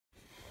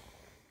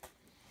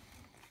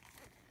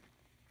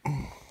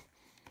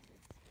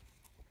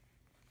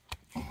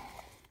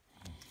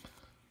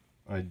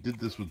I did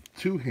this with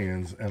 2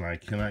 hands and I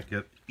cannot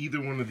get either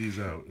one of these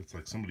out. It's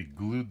like somebody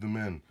glued them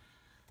in.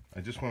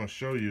 I just want to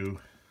show you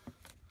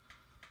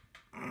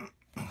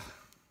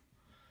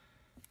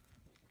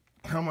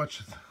how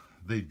much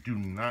they do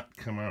not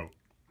come out.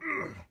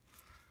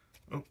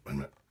 Oh, wait a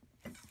minute.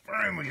 I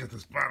finally get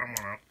this bottom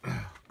one out.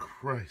 Oh,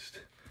 Christ.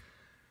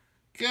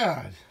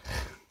 God.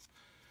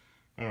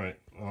 Alright,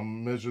 I'll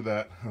measure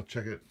that. I'll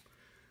check it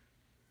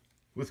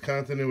with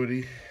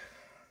continuity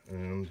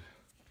and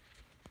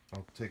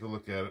I'll take a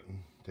look at it and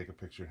take a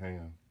picture. Hang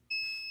on.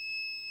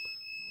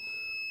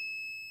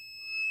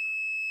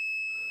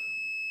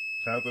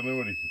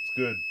 Continuity, it's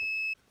good.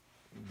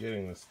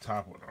 Getting this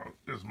top one out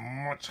is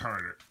much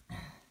harder.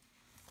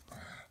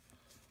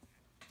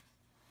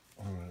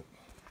 Alright.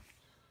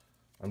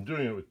 I'm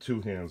doing it with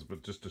 2 hands,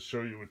 but just to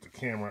show you with the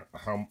camera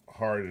how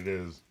hard it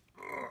is.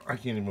 I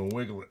can't even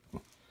wiggle it.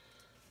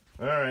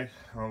 Alright,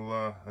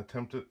 I'll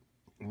attempt it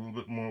a little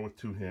bit more with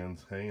 2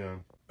 hands. Hang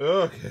on.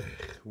 Okay,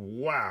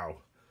 wow.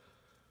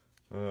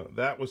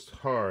 That was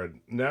hard.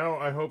 Now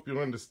I hope you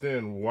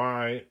understand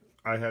why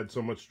I had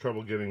so much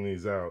trouble getting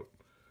these out.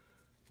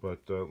 But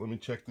let me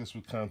check this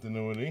with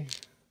continuity.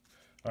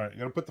 Alright,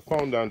 gotta put the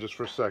phone down just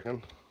for a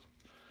second.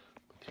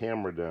 The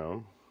camera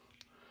down.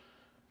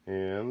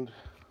 And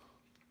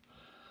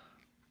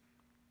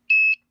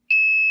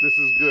this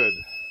is good.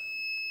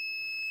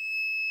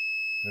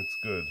 It's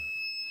good.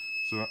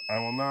 So I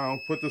will now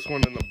put this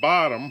one in the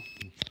bottom,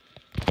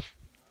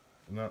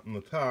 not in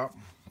the top.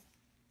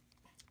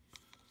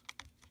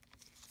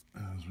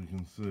 As we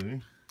can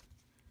see,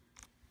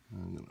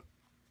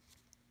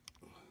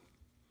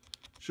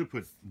 should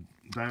put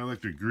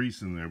dielectric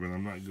grease in there, but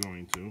I'm not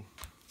going to.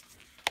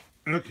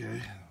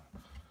 Okay,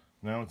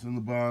 now it's in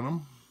the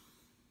bottom.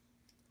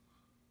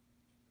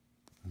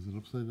 Is it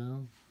upside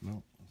down?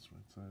 No, it's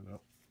right side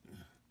up.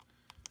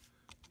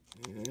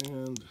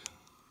 And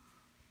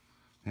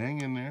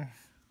hang in there.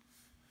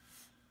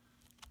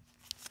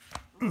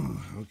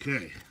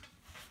 Okay,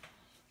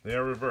 they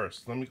are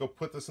reversed. Let me go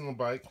put this in the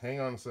bike.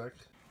 Hang on a sec.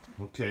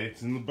 Okay,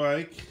 it's in the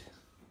bike.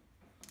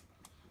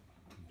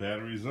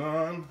 Battery's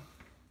on.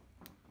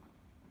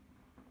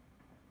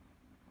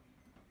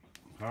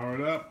 Power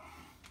it up.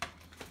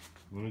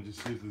 Let me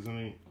just see if there's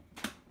any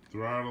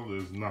throttle.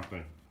 There's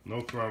nothing.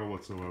 No throttle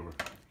whatsoever.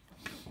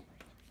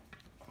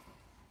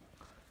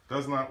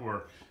 Does not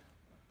work.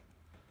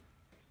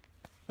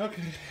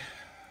 Okay,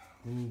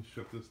 let me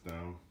shut this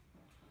down.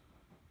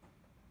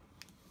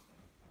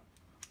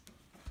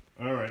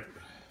 All right.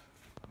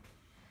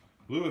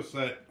 Lewis,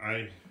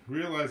 I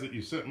realized that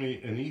you sent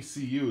me an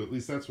ECU. At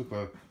least that's what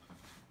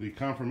the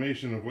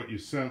confirmation of what you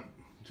sent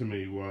to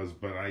me was,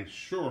 but I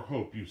sure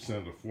hope you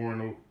sent a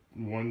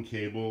 4-in-1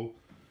 cable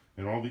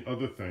and all the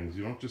other things.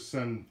 You don't just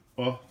send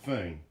a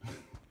thing.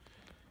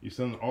 You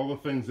send all the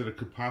things that it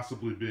could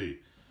possibly be,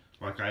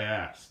 like I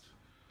asked.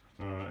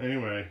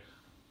 Anyway,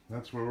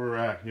 that's where we're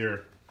at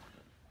here.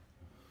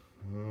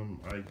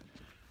 I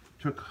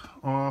took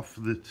off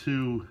the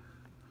 2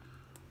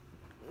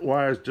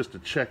 wires just to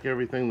check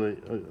everything,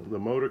 the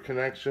motor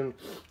connection,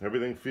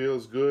 everything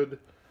feels good.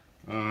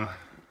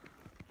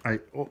 I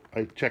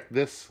checked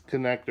this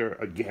connector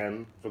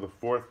again for the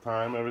 4th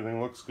time.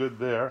 Everything looks good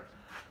there.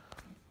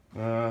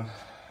 And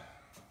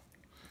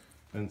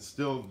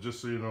still,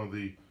 just so you know,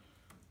 the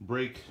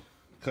brake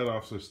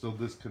cutoffs are still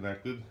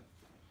disconnected.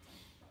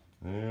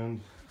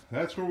 And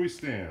that's where we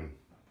stand.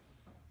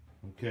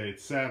 Okay,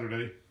 it's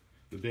Saturday,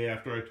 the day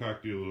after I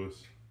talked to you,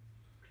 Lewis.